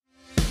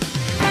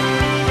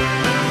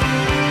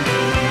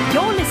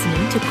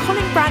to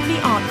Colin Bradley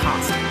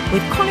Artcast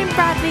with Colin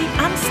Bradley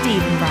and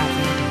Stephen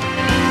Bradley.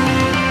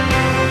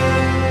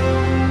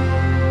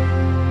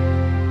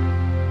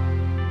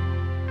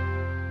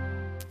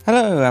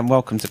 Hello and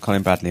welcome to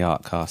Colin Bradley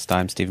Artcast.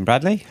 I'm Stephen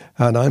Bradley.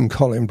 And I'm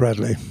Colin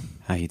Bradley.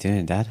 How are you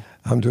doing, Dad?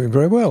 I'm doing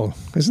very well.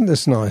 Isn't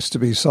this nice to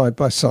be side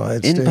by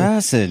side, In Steve?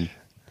 person.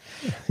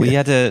 We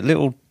had a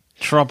little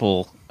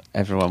trouble,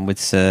 everyone,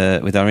 with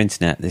our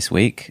internet this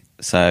week,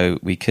 so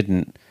we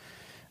couldn't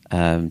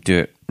do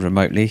it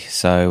remotely.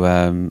 So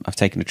I've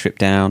taken a trip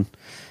down,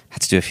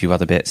 had to do a few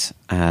other bits,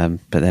 but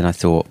then I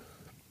thought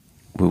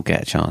we'll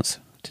get a chance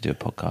to do a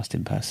podcast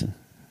in person,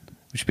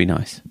 which would be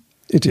nice.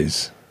 It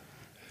is.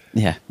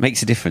 Yeah,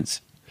 makes a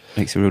difference.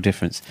 Makes a real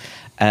difference.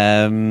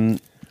 So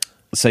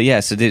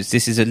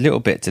this is a little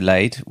bit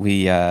delayed.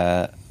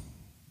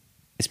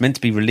 It's meant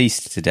to be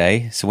released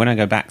today. So when I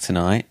go back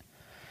tonight,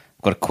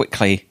 I've got to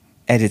quickly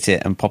edit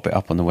it and pop it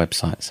up on the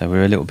website. So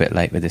we're a little bit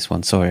late with this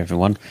one. Sorry,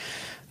 everyone.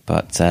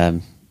 But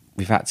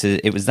we've had to.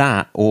 It was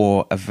that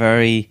or a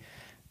very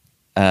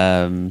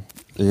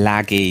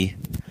laggy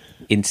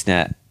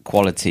internet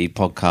quality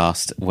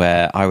podcast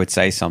where I would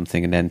say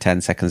something and then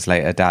 10 seconds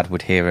later Dad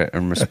would hear it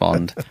and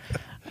respond.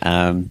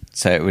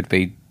 So it would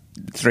be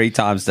 3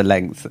 times the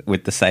length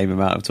with the same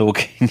amount of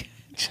talking.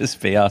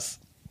 Just be us.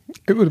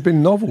 It would have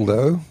been novel,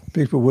 though.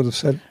 People would have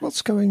said,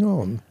 what's going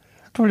on?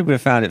 Probably would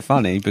have found it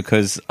funny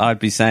because I'd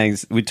be saying,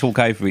 we'd talk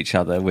over each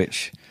other,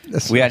 which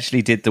we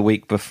actually did the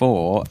week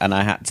before, and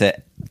I had to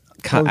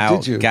cut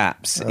out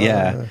gaps.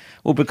 Yeah.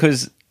 Well,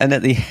 because, and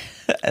at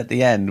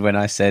the end when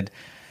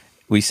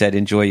we said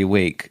enjoy your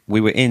week,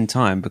 we were in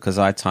time because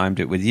I timed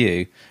it with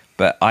you,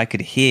 but I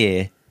could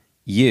hear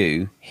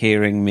you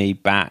hearing me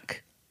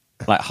back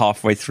like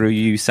halfway through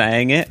you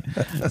saying it.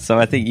 So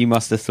I think you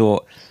must have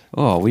thought,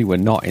 oh, we were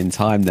not in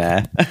time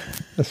there.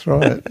 That's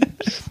right.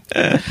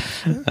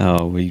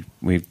 Oh, we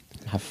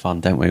have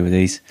fun, don't we, with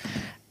these?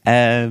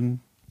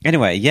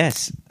 Anyway,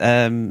 yes.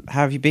 How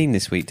have you been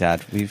this week,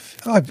 Dad?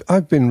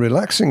 I've been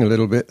relaxing a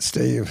little bit,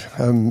 Steve.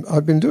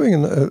 I've been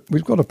doing.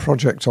 We've got a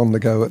project on the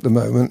go at the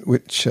moment,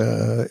 which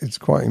is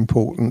quite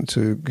important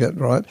to get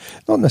right.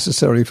 Not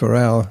necessarily for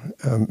our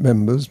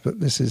members,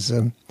 but this is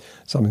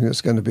something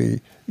that's going to be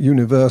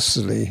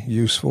universally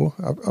useful.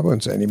 I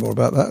won't say any more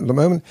about that at the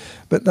moment,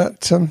 but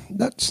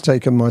that's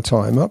taken my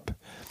time up,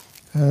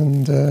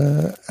 and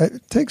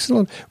it takes a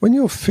lot. When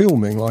you're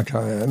filming like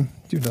I am,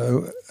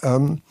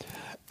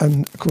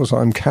 and of course,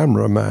 I'm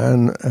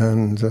cameraman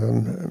and,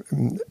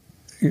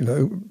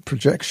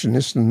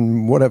 projectionist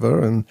and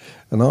whatever, and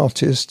an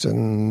artist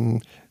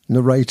and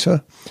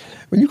narrator.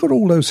 When you've got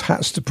all those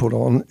hats to put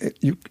on,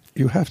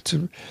 you have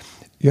to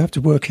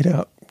work it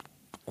out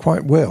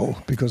quite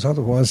well, because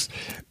otherwise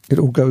it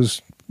all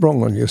goes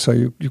wrong on you. So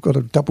you've got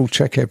to double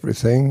check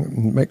everything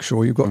and make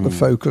sure you've got the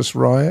focus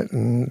right,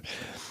 and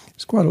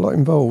it's quite a lot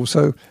involved.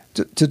 So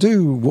to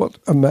do what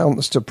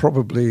amounts to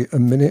probably a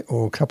minute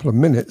or a couple of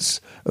minutes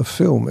of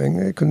filming,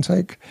 it can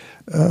take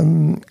a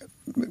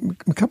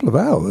couple of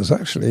hours,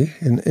 actually,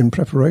 in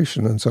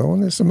preparation and so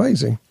on. It's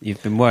amazing.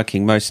 You've been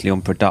working mostly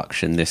on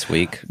production this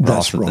week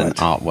rather than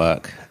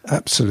artwork.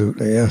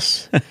 Absolutely,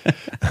 yes.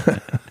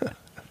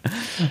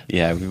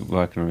 Yeah, we've been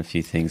working on a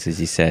few things, as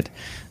you said.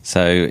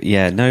 So,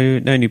 yeah, no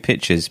new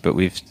pictures, but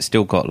we've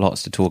still got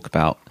lots to talk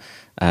about.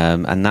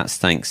 And that's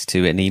thanks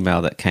to an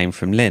email that came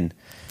from Lynn.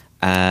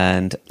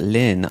 And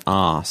Lynn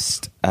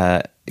asked,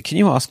 can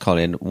you ask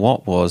Colin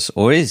what was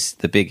or is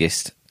the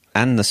biggest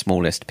and the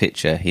smallest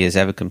picture he has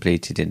ever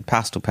completed in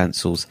pastel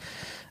pencils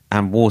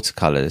and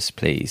watercolours,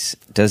 please?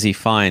 Does he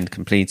find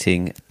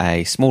completing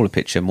a smaller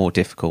picture more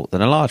difficult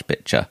than a large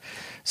picture?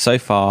 So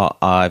far,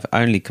 I've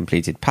only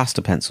completed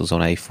pastel pencils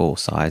on A4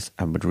 size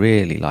and would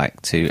really like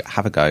to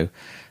have a go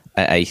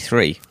at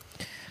A3.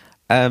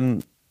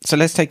 So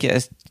let's take it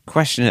a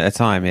question at a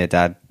time here,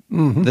 Dad.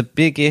 Mm-hmm. The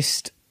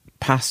biggest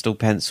pastel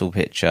pencil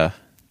picture.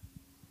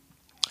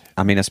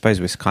 I mean, I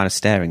suppose we're kind of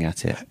staring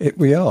at it.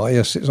 We are,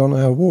 yes. It's on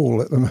our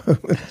wall at the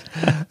moment.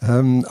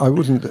 I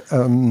wouldn't.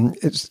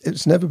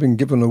 It's never been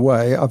given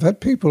away. I've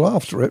had people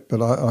after it,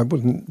 but I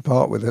wouldn't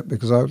part with it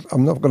because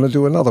I'm not going to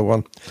do another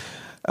one.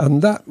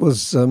 And that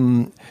was,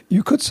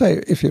 you could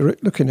say, if you're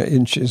looking at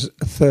inches,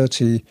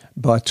 30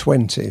 by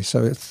 20.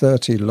 So it's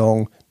 30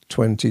 long,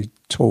 20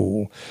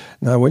 tall.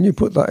 Now, when you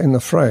put that in the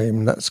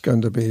frame, that's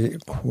going to be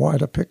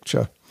quite a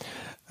picture.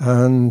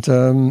 And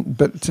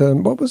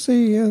what was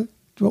the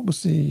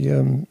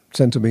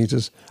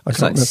centimetres?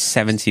 It's like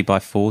 70 by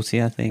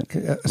 40, I think,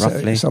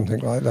 roughly. Something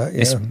like that,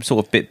 yeah. It's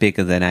sort of a bit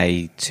bigger than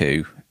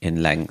A2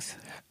 in length.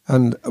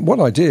 And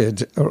what I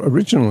did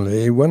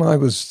originally, when I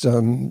was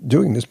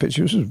doing this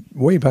picture, this was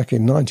way back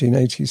in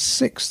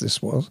 1986,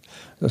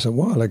 that's a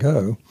while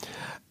ago,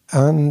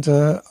 and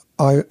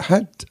I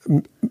had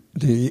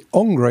the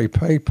Ingres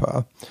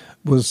paper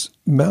was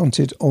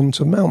mounted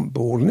onto mount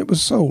board, and it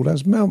was sold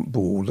as mount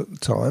board at the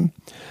time,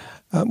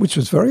 which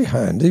was very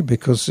handy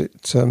because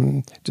it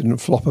didn't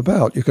flop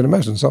about. You can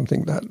imagine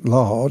something that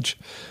large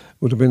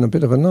would have been a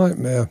bit of a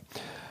nightmare.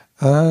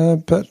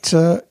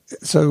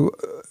 So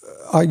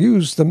I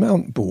use the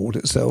mount board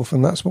itself,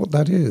 and that's what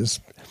that is.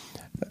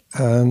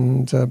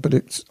 And but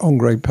it's on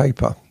grade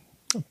paper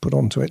put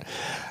onto it.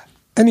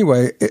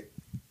 Anyway,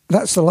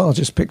 that's the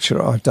largest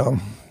picture I've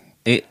done.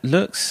 It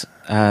looks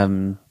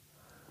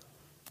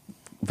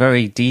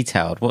very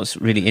detailed. What's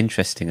really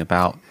interesting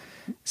about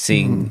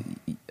seeing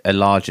a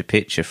larger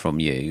picture from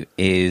you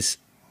is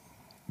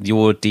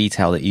your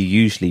detail that you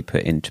usually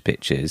put into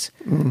pictures,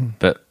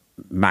 but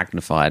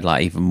magnified,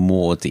 like even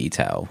more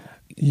detail.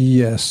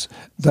 Yes,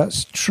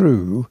 that's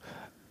true.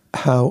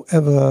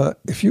 However,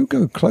 if you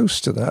go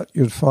close to that,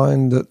 you'd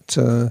find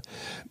that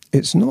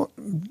it's not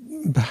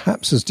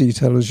perhaps as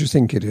detailed as you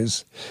think it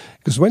is.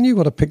 Because when you've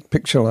got a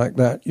picture like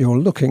that, you're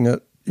looking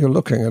at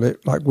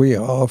it like we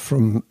are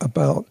from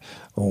about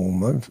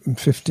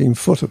 15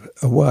 foot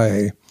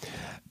away.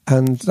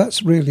 And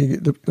that's really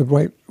the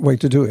way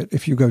to do it.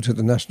 If you go to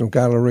the National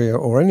Gallery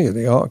or any of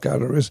the art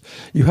galleries,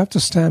 you have to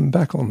stand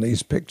back on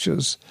these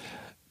pictures,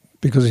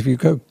 because if you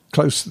go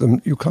close to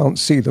them, you can't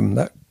see them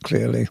that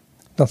clearly.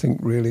 Nothing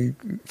really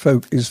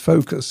is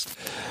focused.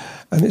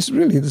 And it's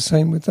really the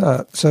same with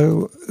that.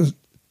 So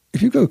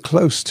if you go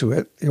close to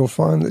it, you'll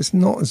find it's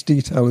not as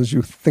detailed as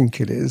you think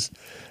it is.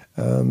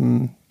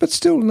 But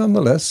still,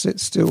 nonetheless,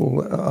 there's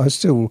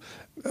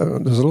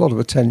a lot of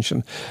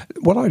attention.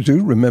 What I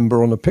do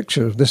remember on a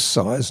picture of this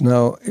size,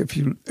 now,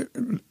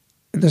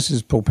 this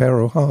is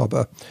Polperro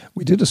Harbour.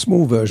 We did a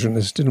small version of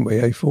this, didn't we?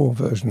 A4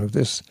 version of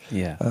this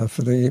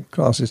for the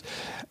classes.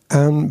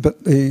 But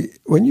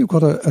when you've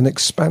got an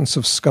expanse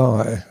of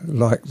sky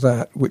like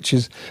that, which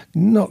is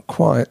not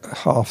quite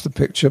half the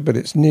picture, but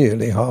it's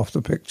nearly half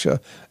the picture,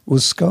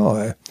 was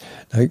sky.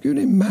 Now, you can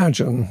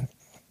imagine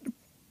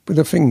with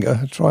a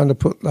finger trying to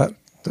put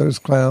those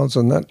clouds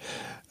and that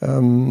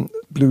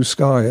blue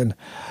sky in.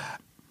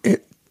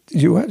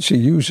 You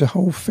actually use your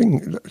whole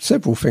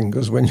several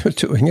fingers when you're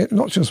doing it,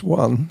 not just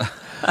one.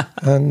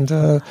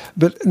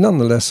 But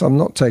nonetheless, I'm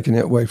not taking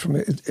it away from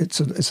it. It's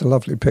a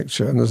lovely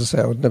picture, and as I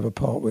say, I would never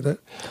part with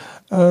it.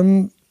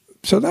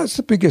 So that's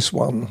the biggest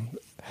one,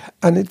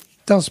 and it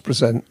does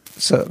present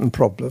certain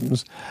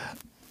problems,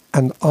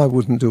 and I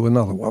wouldn't do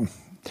another one.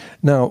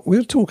 Now,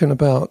 we're talking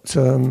about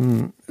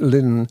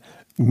Lynn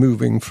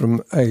moving from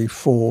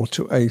A4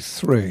 to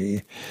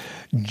A3.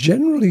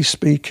 Generally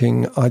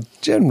speaking, I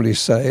generally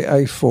say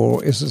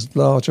A4 is as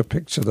large a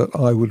picture that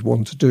I would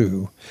want to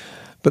do.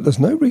 But there's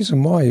no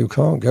reason why you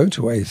can't go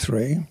to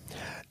A3.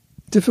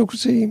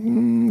 Difficulty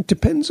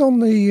depends on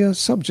the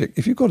subject.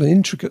 If you've got an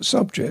intricate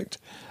subject,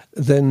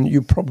 then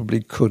you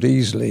probably could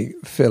easily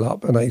fill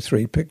up an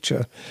A3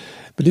 picture.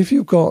 But if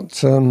you've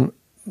got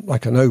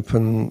like an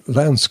open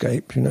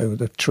landscape,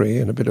 with a tree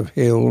and a bit of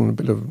hill and a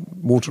bit of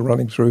water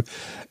running through,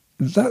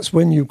 that's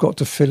when you've got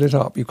to fill it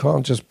up. You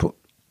can't just put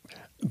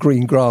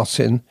green grass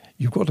in.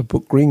 You've got to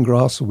put green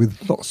grass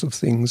with lots of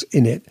things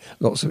in it,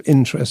 lots of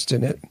interest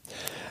in it.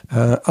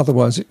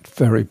 Otherwise, it's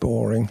very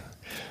boring.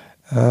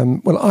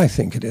 Well, I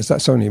think it is.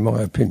 That's only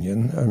my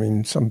opinion. I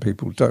mean, some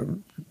people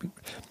don't.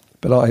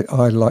 But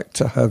I like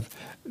to have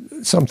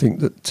something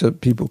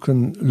that people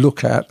can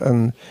look at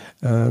and,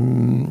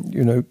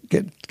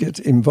 get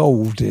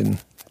involved in,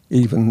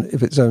 even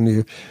if it's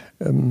only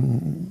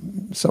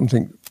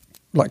something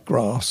like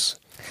grass.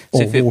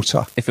 Or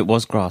water. If it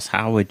was grass,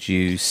 how would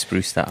you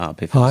spruce that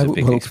up if it was a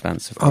big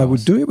expanse of grass? I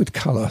would do it with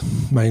colour,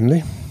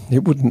 mainly.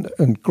 It wouldn't,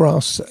 and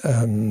grass,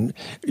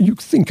 you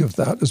think of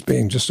that as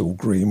being just all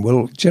green.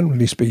 Well,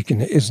 generally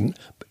speaking, it isn't.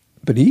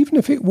 But even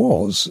if it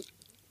was,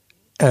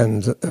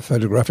 and a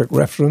photographic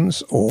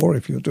reference, or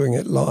if you're doing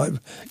it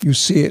live, you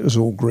see it as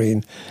all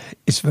green,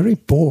 it's very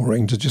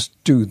boring to just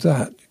do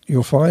that.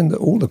 You'll find that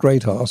all the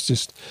great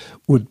artists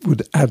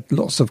would add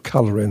lots of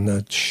colour in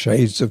there,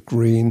 shades of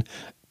green,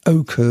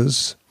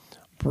 ochres,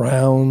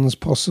 browns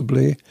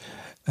possibly,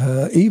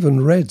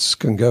 even reds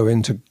can go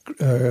into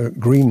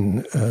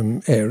green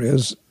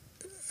areas,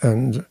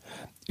 and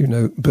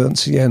burnt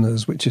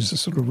siennas, which is a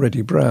sort of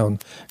reddy brown,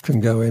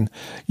 can go in.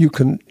 You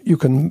can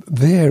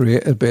vary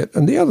it a bit,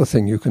 and the other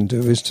thing you can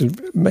do is to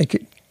make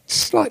it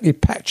slightly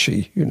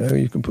patchy.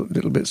 You can put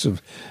little bits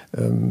of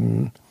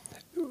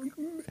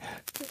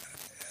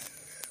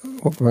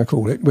what can I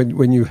call it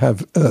when you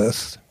have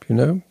earth. You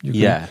can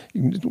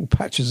little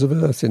patches of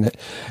earth in it.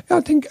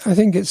 I think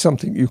it's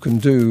something you can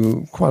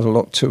do quite a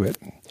lot to it.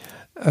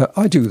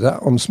 I do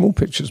that on small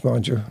pictures,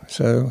 mind you.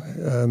 So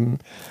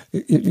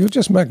you're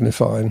just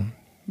magnifying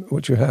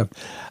what you have.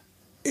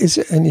 Is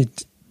it any?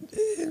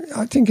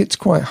 I think it's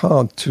quite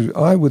hard to.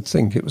 I would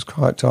think it was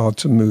quite hard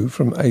to move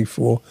from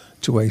A4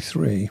 to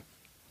A3,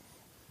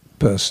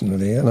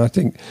 personally, and I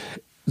think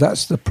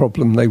that's the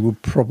problem they will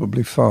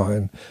probably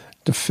find.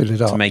 To fill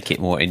it up. To make it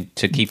more,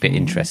 to keep it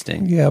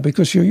interesting. Yeah,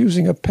 because you're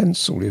using a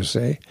pencil, you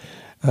see,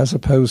 as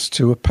opposed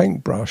to a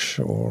paintbrush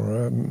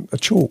or a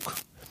chalk.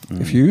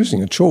 If you're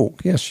using a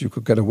chalk, yes, you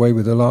could get away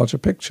with a larger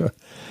picture.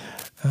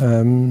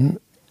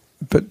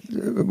 But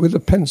with a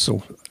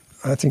pencil,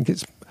 I think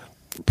it's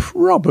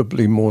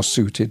probably more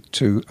suited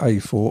to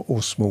A4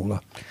 or smaller.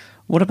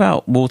 What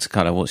about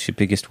watercolour? What's your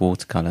biggest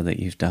watercolour that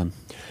you've done?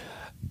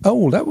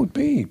 Oh, that would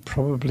be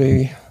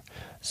probably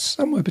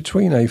somewhere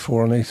between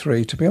A4 and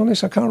A3. To be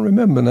honest, I can't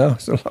remember now.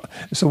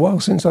 It's a while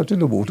since I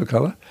did a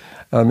watercolour.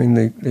 I mean,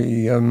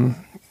 the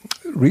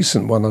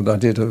recent one that I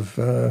did of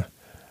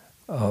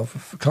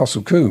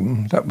Castle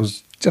Combe, that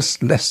was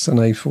just less than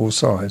A4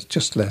 size,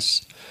 just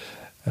less.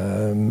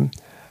 And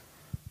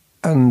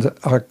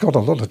I got a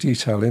lot of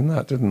detail in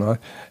that, didn't I?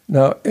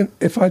 Now,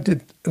 if I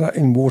did that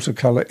in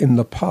watercolour in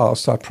the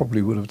past, I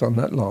probably would have done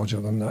that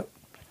larger than that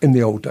in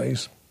the old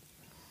days.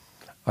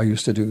 I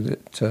used to do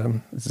it.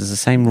 Does the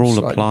same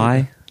rule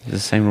apply? Does the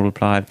same rule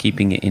apply of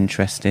keeping it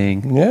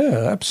interesting?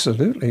 Yeah,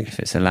 absolutely. If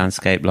it's a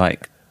landscape,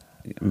 like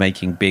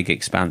making big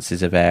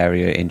expanses of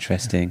area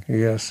interesting.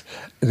 Yes.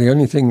 The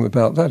only thing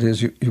about that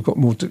is you've got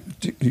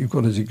you've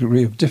got a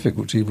degree of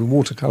difficulty with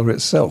watercolour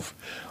itself.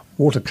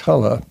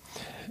 Watercolour,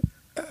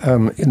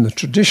 in the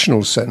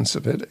traditional sense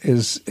of it,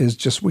 is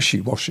just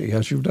wishy-washy,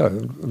 as you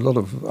know. A lot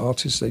of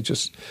artists, they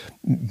just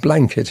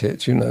blanket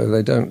it.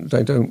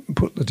 They don't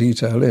put the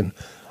detail in.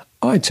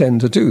 I tend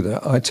to do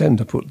that. I tend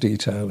to put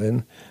detail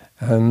in,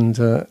 and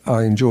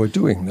I enjoy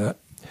doing that.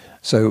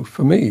 So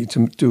for me,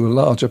 to do a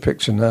larger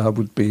picture now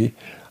would be,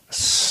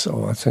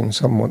 I think,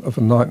 somewhat of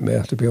a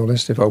nightmare, to be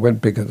honest, if I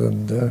went bigger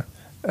than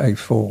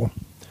A4.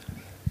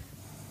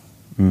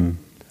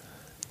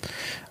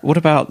 What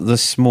about the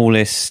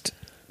smallest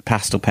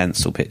pastel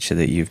pencil picture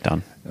that you've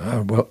done?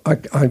 Well,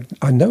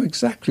 I know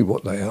exactly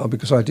what they are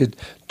because I did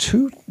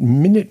 2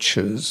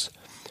 miniatures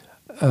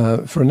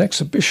for an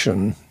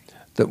exhibition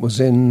that was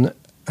in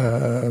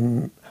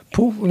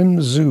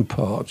Portland Zoo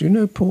Park. Do you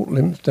know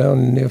Portland,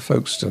 down near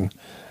Folkestone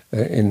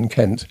in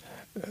Kent?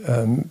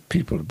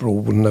 People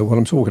abroad wouldn't know what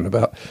I'm talking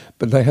about,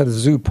 but they had a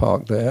zoo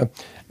park there,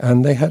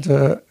 and they had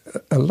a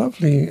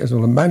lovely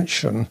sort of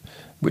mansion,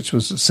 which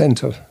was the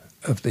centre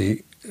of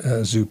the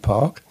zoo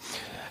park,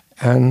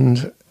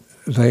 and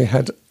they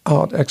had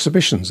art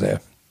exhibitions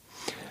there.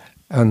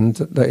 And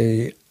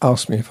they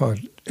asked me if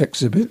I'd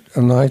exhibit,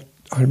 and I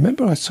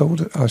remember I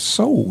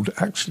sold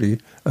actually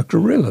a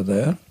gorilla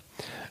there.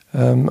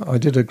 I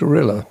did a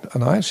gorilla,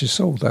 and I actually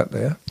sold that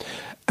there.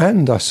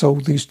 And I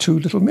sold these 2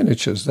 little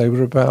miniatures. They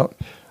were about,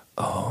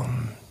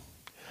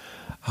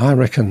 I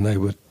reckon they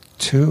were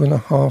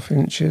 2.5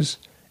 inches,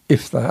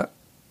 if that,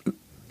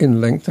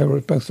 in length. They were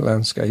both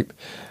landscape,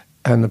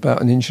 and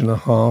about 1.5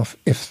 inches,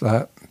 if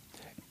that,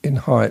 in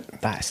height.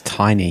 That's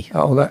tiny.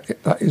 Oh,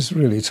 that is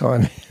really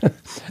tiny.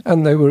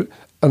 And they were,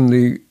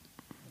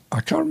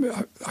 I can't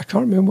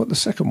remember what the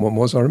second one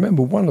was. I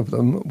remember one of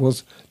them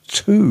was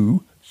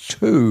two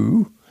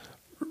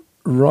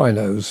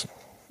rhinos,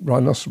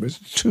 rhinoceros,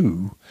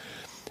 2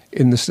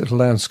 in this little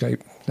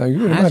landscape. Now you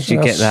can imagine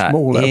how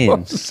small that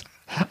was.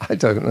 I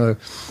don't know.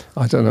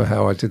 I don't know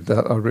how I did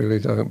that. I really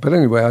don't. But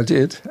anyway, I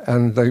did,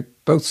 and they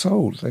both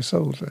sold. They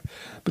sold.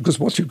 Because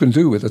what you can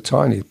do with a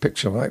tiny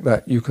picture like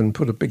that, you can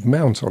put a big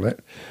mount on it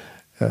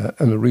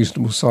and a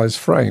reasonable size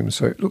frame,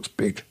 so it looks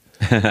big,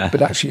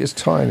 but actually it's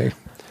tiny.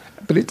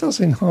 But it does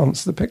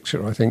enhance the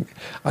picture, I think.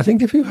 I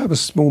think if you have a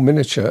small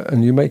miniature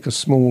and you make a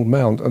small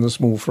mount and a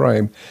small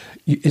frame,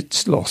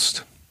 it's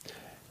lost.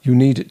 You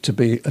need it to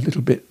be a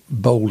little bit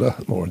bolder,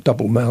 or a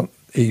double mount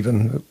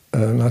even,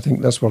 and I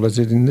think that's what I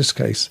did in this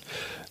case.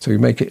 So you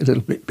make it a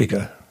little bit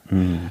bigger.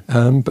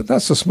 But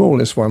that's the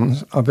smallest one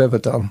I've ever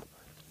done.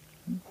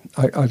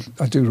 I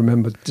do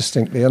remember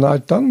distinctly, and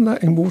I've done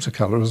that in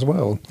watercolour as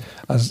well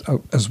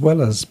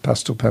as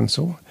pastel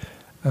pencil.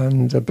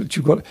 And but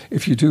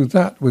if you do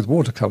that with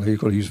watercolour, you've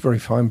got to use very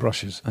fine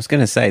brushes. I was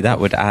going to say that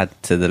would add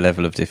to the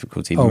level of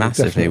difficulty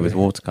massively definitely. with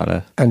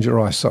watercolour. And your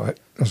eyesight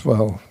as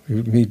well.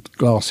 You need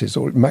glasses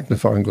or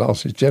magnifying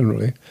glasses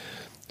generally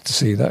to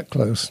see that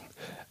close.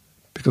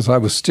 Because I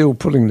was still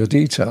pulling the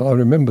detail. I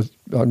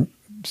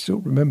still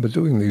remember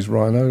doing these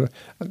rhino,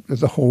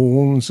 the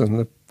horns and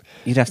the.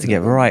 You'd have to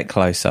get right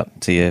close up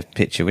to your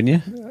picture,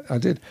 wouldn't you? I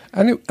did,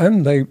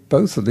 and they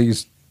both of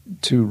these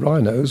 2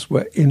 rhinos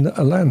were in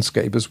a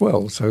landscape as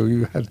well. So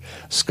you had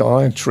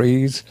sky,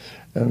 trees,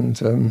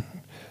 and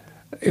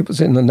it was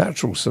in the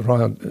natural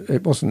surround.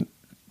 It wasn't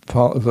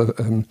part of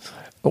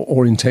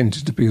or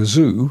intended to be a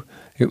zoo.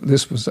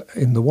 This was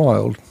in the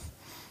wild,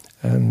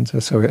 and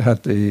so it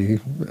had the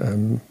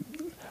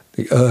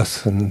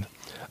earth and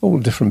all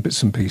the different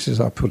bits and pieces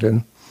I put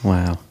in.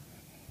 Wow!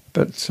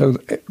 But so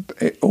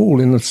it all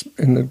in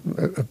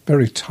a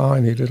very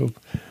tiny little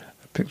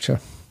picture.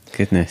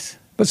 Goodness.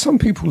 But some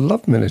people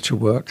love miniature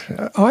work.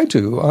 I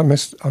do. I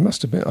must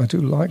admit, I do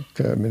like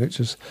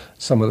miniatures.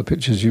 Some of the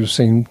pictures you've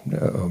seen,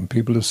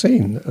 people have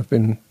seen, have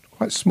been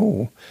quite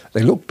small.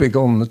 They look big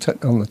on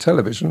the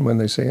television when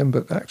they see them,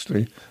 but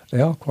actually they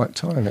are quite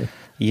tiny.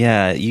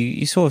 Yeah,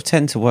 you sort of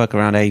tend to work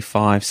around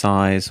A5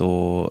 size,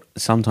 or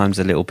sometimes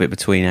a little bit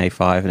between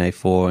A5 and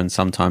A4, and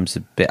sometimes a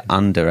bit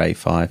under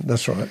A5.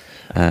 That's right.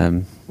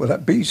 Well,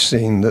 that beach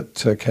scene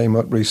that came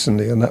up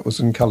recently, and that was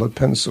in coloured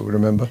pencil,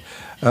 remember?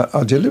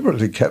 I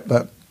deliberately kept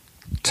that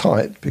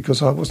tight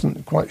because I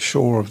wasn't quite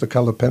sure of the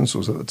coloured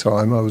pencils at the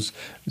time. I was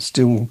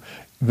still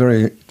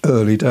very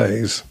early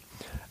days,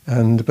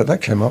 but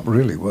that came up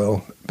really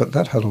well. But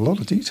that had a lot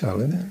of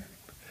detail in it.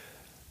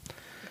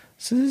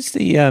 So does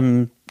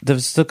the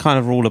does the kind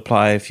of rule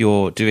apply if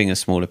you're doing a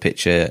smaller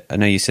picture? I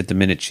know you said the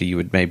miniature you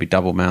would maybe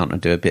double mount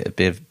and do a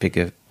bit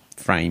bigger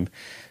frame.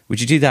 Would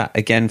you do that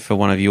again for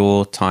one of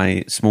your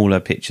smaller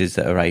pictures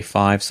that are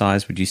A5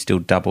 size? Would you still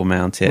double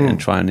mount it and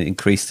try and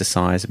increase the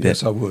size a bit?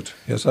 Yes, I would.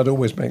 Yes, I'd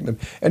always make them.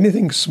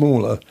 Anything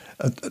smaller,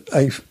 at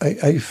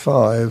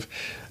A5,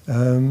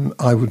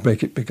 I would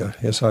make it bigger.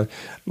 Yes,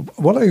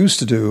 what I used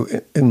to do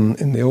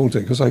in the old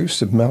days, because I used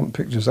to mount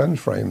pictures and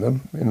frame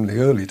them in the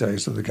early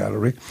days of the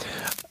gallery,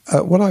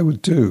 what I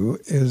would do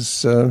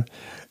is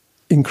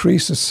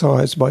increase the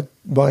size.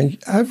 My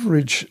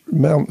average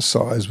mount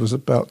size was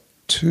about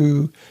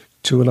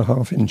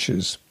 2.5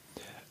 inches,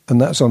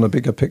 and that's on a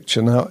bigger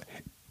picture. Now,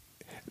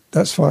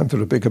 that's fine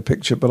for a bigger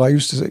picture, but I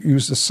used to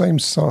use the same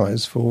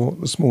size for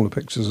the smaller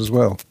pictures as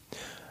well.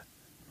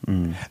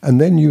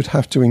 And then you'd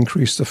have to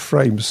increase the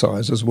frame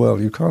size as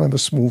well. You can't have a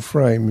small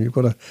frame. You've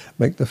got to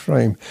make the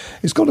frame.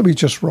 It's got to be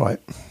just right.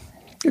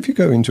 If you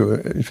go into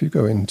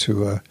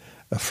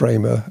a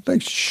framer, they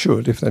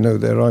should, if they know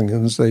their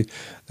onions, they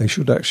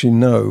should actually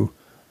know.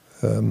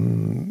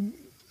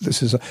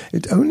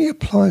 It only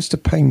applies to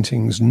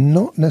paintings,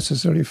 not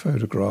necessarily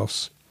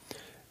photographs,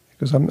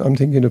 because I'm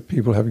thinking of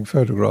people having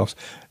photographs.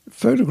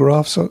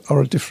 Photographs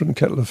are a different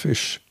kettle of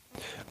fish.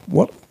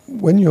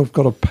 When you've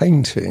got a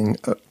painting,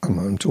 and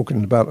I'm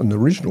talking about an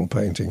original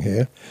painting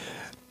here,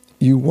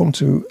 you want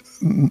to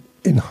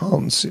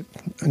enhance it,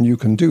 and you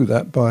can do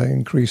that by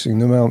increasing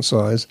the mount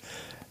size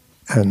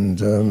and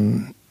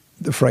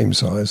the frame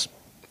size.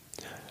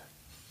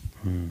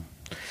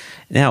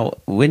 Now,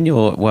 when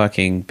you're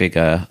working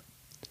bigger,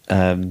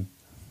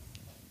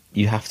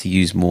 you have to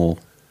use more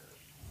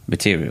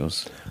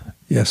materials.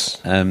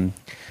 Yes.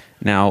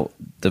 Now,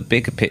 the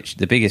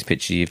biggest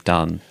picture you've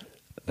done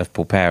of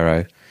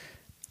Pulpero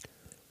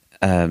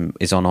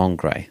is on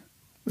Ingres.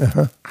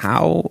 Uh-huh.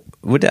 How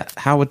would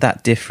that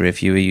differ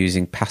if you were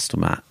using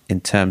Pastelmat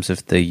in terms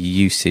of the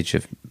usage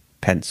of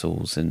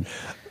pencils and?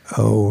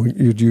 Oh,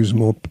 you'd use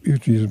more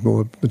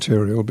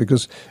material,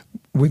 because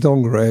with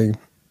Ingres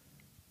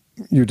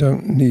you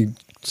don't need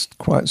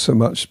quite so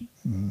much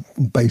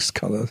base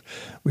colour.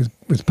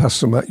 With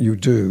Pastelmat you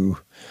do.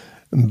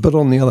 But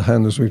on the other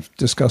hand, as we've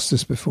discussed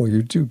this before,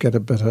 you do get a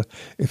better...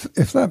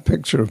 If that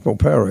picture of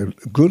Pulpero,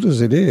 good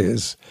as it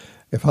is,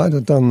 if I'd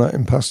have done that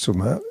in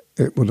Pastelmat,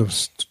 it would have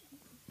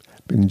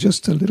been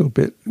just a little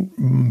bit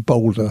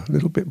bolder, a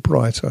little bit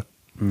brighter.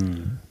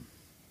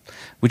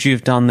 Would you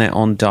have done that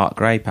on dark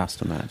grey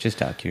Pastelmat,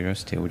 just out of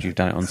curiosity, or would you have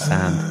done it on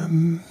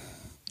sand?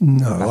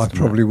 No, Pastelmat. I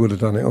probably would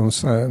have done it on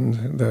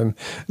sand. Then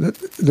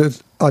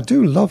I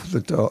do love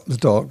the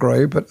dark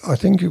grey, but I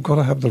think you've got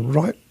to have the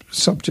right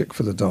subject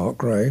for the dark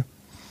grey.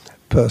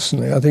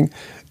 Personally, I think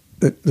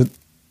that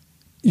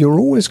you're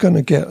always going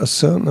to get a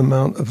certain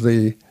amount of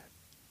the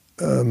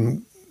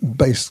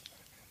base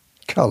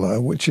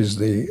colour, which is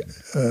the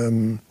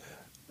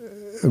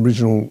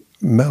original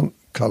mount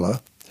colour,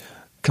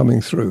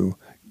 coming through.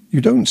 You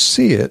don't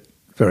see it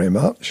very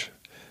much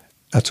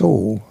at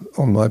all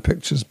on my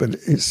pictures, but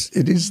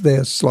it is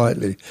there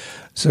slightly.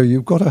 So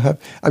you've got to have...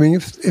 I mean,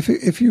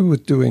 if you were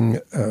doing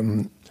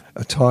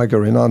a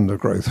tiger in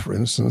undergrowth, for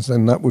instance,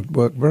 then that would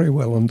work very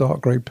well on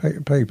dark grey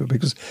paper,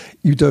 because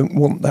you don't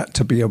want that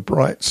to be a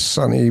bright,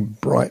 sunny,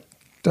 bright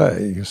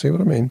day. You see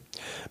what I mean?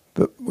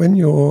 But when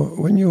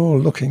you're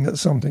looking at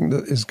something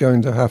that is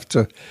going to have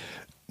to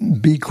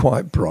be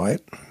quite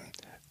bright,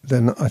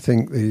 then I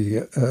think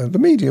the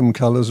medium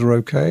colours are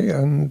okay,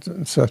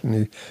 and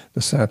certainly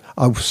the sand.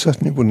 I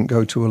certainly wouldn't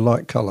go to a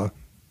light colour.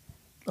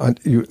 I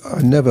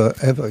never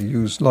ever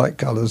use light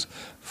colours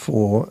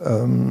for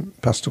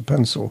pastel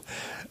pencil.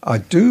 I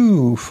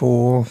do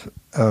for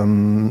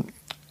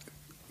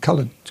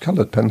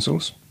coloured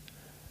pencils,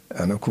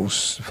 and of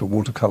course for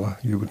watercolour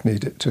you would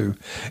need it too.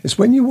 It's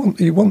when you want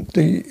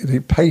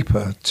the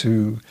paper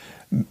to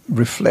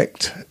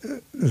reflect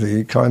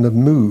the kind of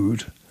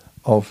mood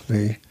of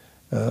the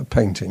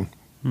painting.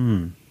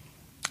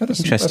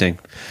 Interesting.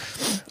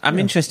 I'm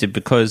interested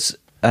because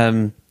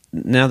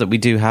now that we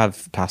do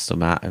have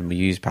Pastelmat and we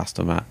use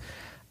Pastelmat,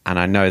 and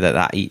I know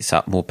that eats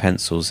up more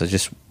pencils, I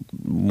just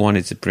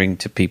wanted to bring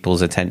to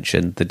people's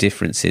attention the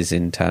differences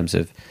in terms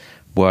of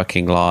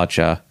working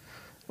larger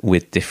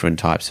with different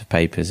types of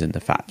papers, and the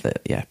fact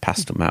that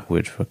Pastelmat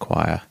would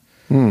require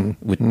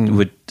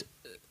would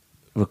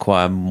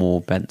require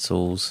more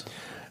pencils.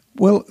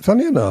 Well,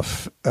 funny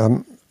enough,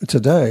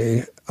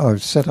 today I'm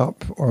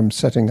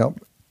setting up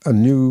a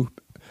new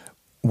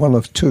one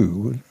of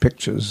two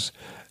pictures.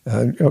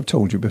 I've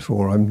told you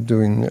before, I'm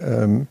doing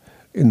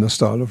in the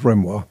style of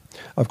Renoir.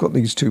 I've got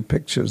these two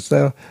pictures.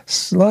 They're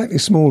slightly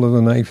smaller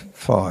than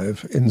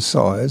A5 in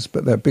size,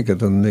 but they're bigger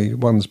than the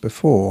ones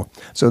before.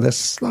 So they're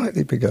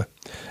slightly bigger.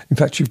 In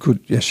fact, you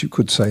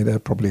could say they're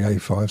probably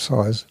A5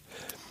 size.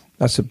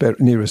 That's the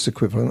nearest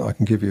equivalent I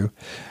can give you.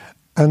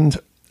 And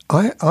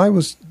I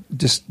was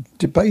just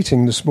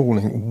debating this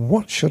morning,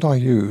 what should I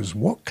use?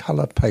 What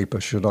colour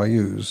paper should I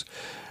use?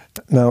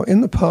 Now,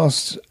 in the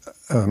past,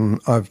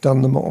 I've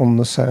done them on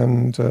the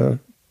sand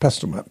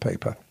Pastelmat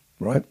paper,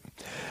 right?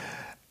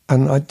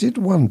 And I did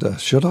wonder,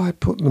 should I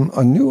put them...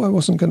 I knew I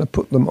wasn't going to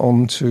put them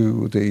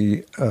onto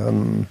the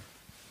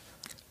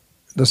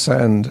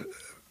sand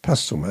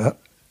pastel mat.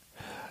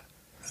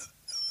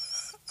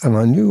 And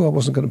I knew I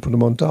wasn't going to put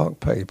them on dark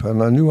paper,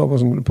 and I knew I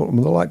wasn't going to put them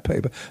on the light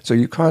paper. So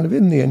you kind of,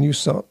 in the end, you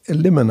start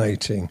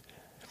eliminating.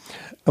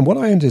 And what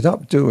I ended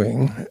up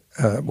doing,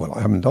 well, I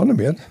haven't done them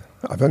yet.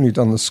 I've only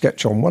done the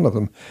sketch on one of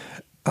them.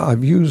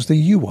 I've used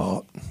the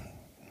UArt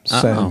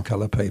sand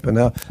colour paper.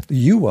 Now,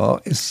 the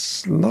UArt is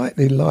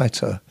slightly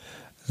lighter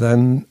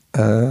than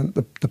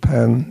the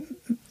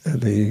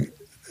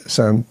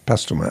sand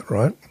pastel mat,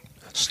 right?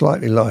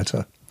 Slightly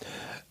lighter,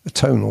 a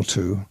tone or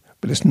two.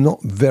 But it's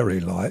not very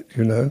light,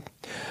 you know.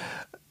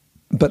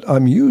 But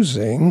I'm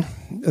using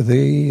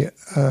the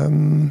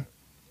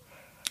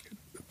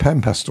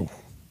pan pastel,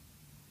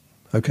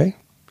 okay?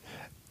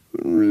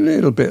 A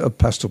little bit of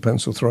pastel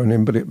pencil thrown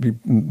in, but it'd be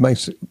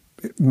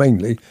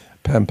mainly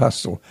pan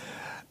pastel.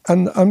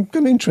 And I'm going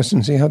to be interested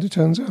in see how it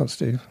turns out,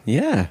 Steve.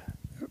 Yeah.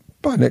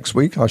 By next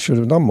week, I should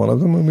have done one of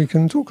them, and we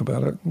can talk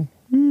about it.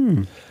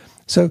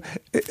 So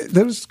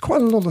there's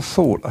quite a lot of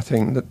thought, I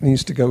think, that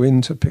needs to go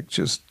into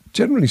pictures.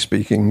 Generally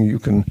speaking, you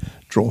can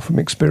draw from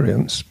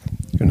experience,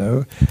 you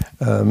know,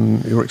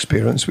 your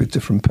experience with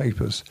different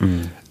papers.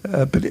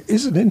 But it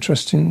is an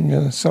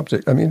interesting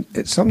subject. I mean,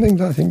 it's something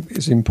that I think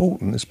is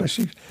important,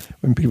 especially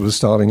when people are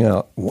starting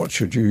out. What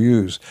should you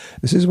use?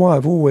 This is why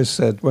I've always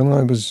said, when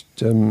I was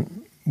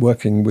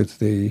working with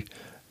the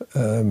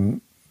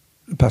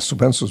pastel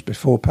pencils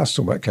before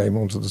pastel mat came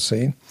onto the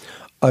scene,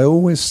 I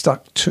always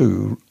stuck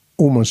to,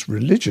 almost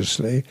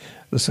religiously,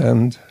 the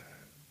sand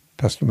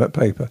pastel mat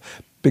paper,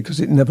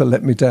 because it never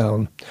let me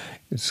down.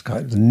 It's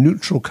kind of the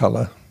neutral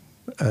colour,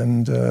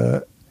 and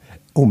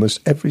almost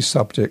every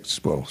subject,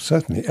 well,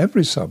 certainly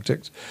every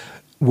subject,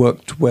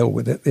 worked well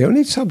with it. The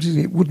only subject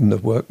it wouldn't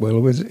have worked well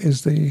with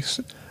is the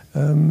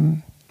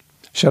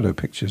shadow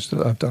pictures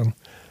that I've done.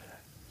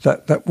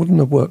 That wouldn't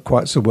have worked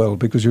quite so well,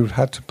 because you've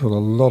had to put a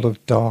lot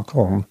of dark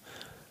on,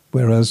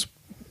 whereas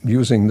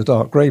using the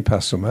dark grey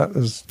pastel mat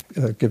has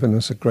given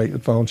us a great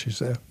advantage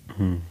there.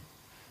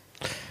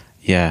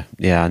 Yeah,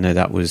 I know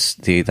that was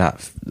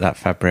that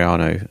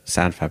Fabriano,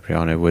 San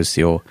Fabriano, was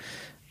your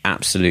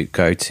absolute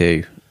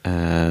go-to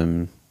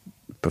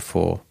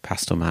before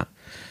pastel mat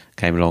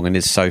came along, and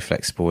it's so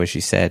flexible, as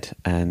you said,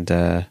 and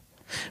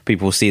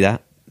people see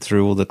that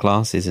through all the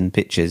classes and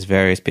pictures,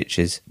 various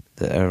pictures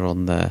that are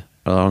on the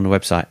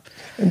website.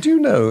 And do you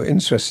know,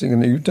 interesting,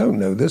 and you don't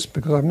know this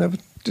because I've never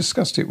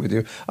discussed it with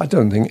you, I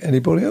don't think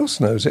anybody else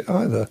knows it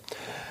either.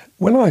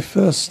 When I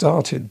first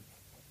started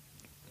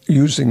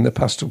using the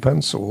pastel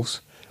pencils,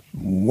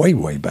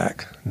 way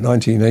back,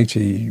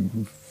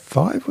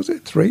 1985, was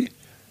it?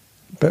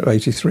 About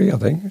 83, I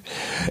think.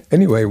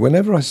 Anyway,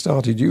 whenever I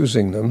started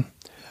using them,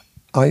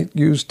 I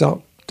used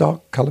dark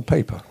colour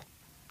paper.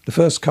 The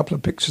first couple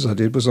of pictures I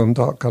did was on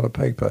dark colour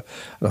paper,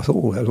 and I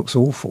thought, oh, that looks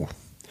awful.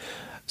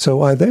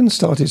 So I then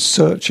started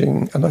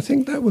searching, and I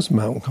think that was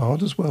Mount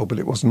Card as well, but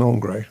it wasn't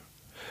Ingres,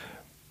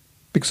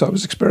 because I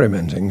was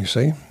experimenting, you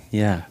see.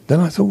 Yeah. Then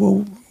I thought,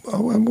 well, I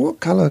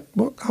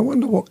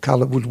wonder what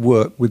colour would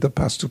work with a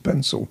pastel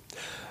pencil.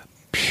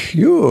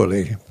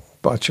 Purely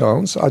by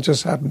chance, I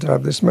just happened to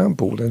have this mount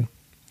board in,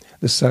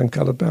 this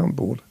sand-coloured mount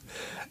board.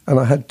 And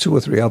I had 2 or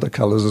 3 other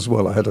colours as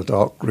well. I had a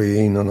dark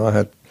green, and I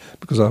had,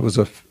 because I was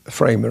a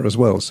framer as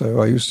well,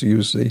 so I used to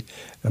use the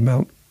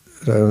mount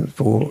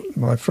for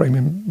my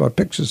framing my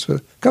pictures for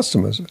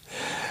customers.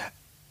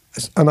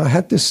 And I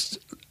had this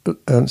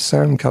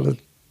sand-coloured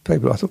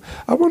paper. I thought,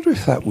 I wonder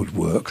if that would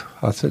work,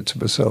 I said to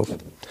myself.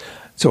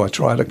 So I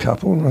tried a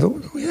couple, and I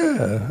thought, oh,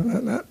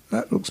 yeah,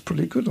 that looks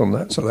pretty good on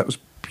that. So that was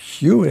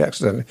purely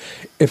accidental.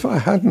 If I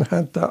hadn't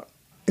had that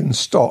in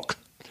stock,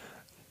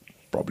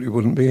 probably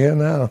wouldn't be here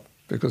now,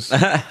 because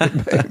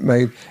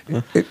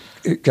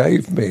it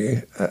gave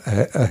me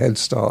a head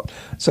start.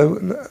 So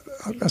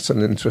that's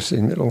an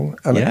interesting little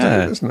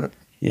anecdote, isn't it?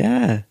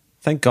 Yeah.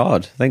 Thank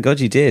God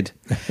you did.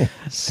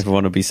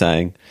 Everyone will be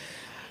saying.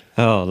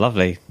 Oh,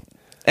 lovely.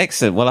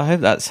 Excellent. Well, I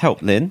hope that's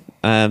helped, Lynn.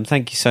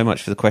 Thank you so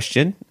much for the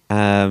question.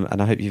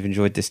 And I hope you've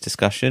enjoyed this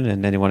discussion,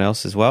 and anyone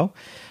else as well.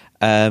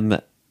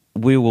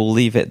 We will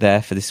leave it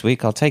there for this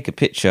week. I'll take a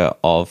picture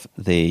of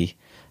the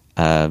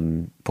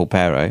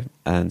Pulpero,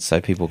 and so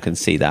people can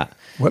see that.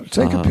 Well,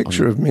 take a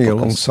picture of me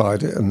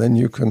alongside it, and then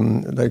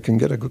they can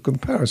get a good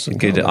comparison.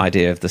 Good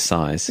idea of the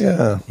size.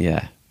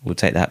 Yeah. We'll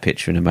take that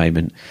picture in a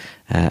moment,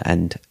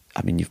 and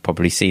I mean, you've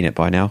probably seen it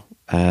by now.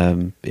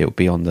 It'll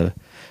be on the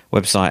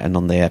website and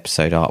on the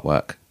episode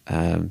artwork,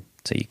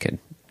 so you can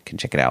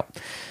check it out.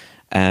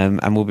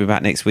 And we'll be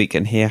back next week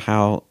and hear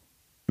how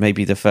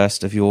maybe the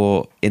first of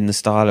your In the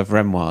Style of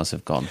Renoirs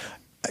have gone.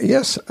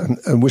 Yes,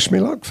 and wish me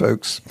luck,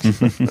 folks.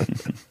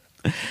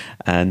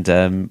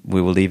 And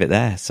we will leave it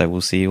there. So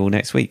we'll see you all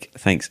next week.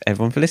 Thanks,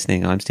 everyone, for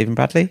listening. I'm Stephen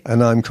Bradley.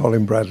 And I'm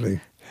Colin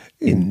Bradley.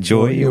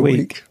 Enjoy your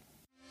week.